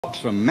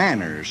taught some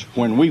manners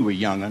when we were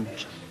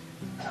young'uns.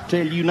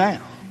 Tell you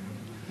now.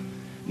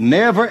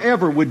 Never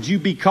ever would you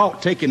be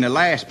caught taking the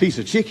last piece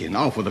of chicken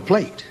off of the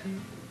plate.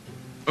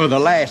 Or the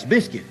last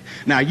biscuit.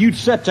 Now, you'd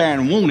sit there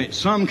and want it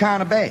some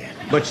kind of bad,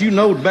 but you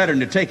knowed better than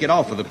to take it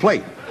off of the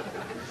plate.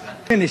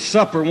 Finished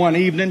supper one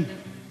evening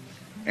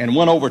and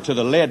went over to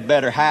the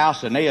Ledbetter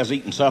house, and they was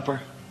eating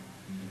supper.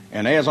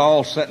 And they was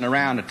all sitting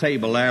around the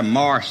table there,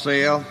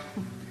 Marcel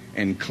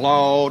and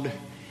Claude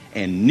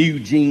and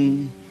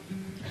Eugene,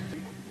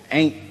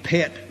 Aunt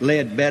Pet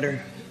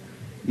Ledbetter,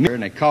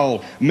 and they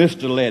called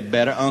Mr.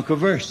 Ledbetter Uncle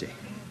Versey.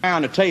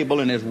 Around the table,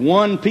 and there's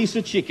one piece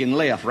of chicken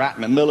left right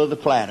in the middle of the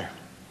platter.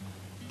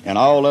 And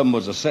all of them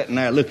was a-sitting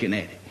there looking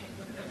at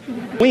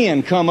it.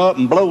 Wind come up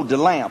and blowed the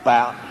lamp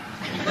out.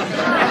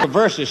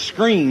 Versus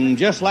screamed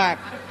just like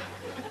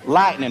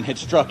lightning had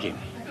struck him.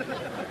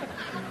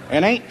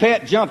 And Aunt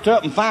Pet jumped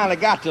up and finally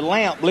got the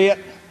lamp lit,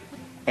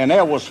 and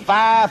there was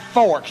 5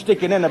 forks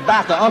sticking in the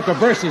back of Uncle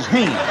Versus'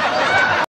 hand.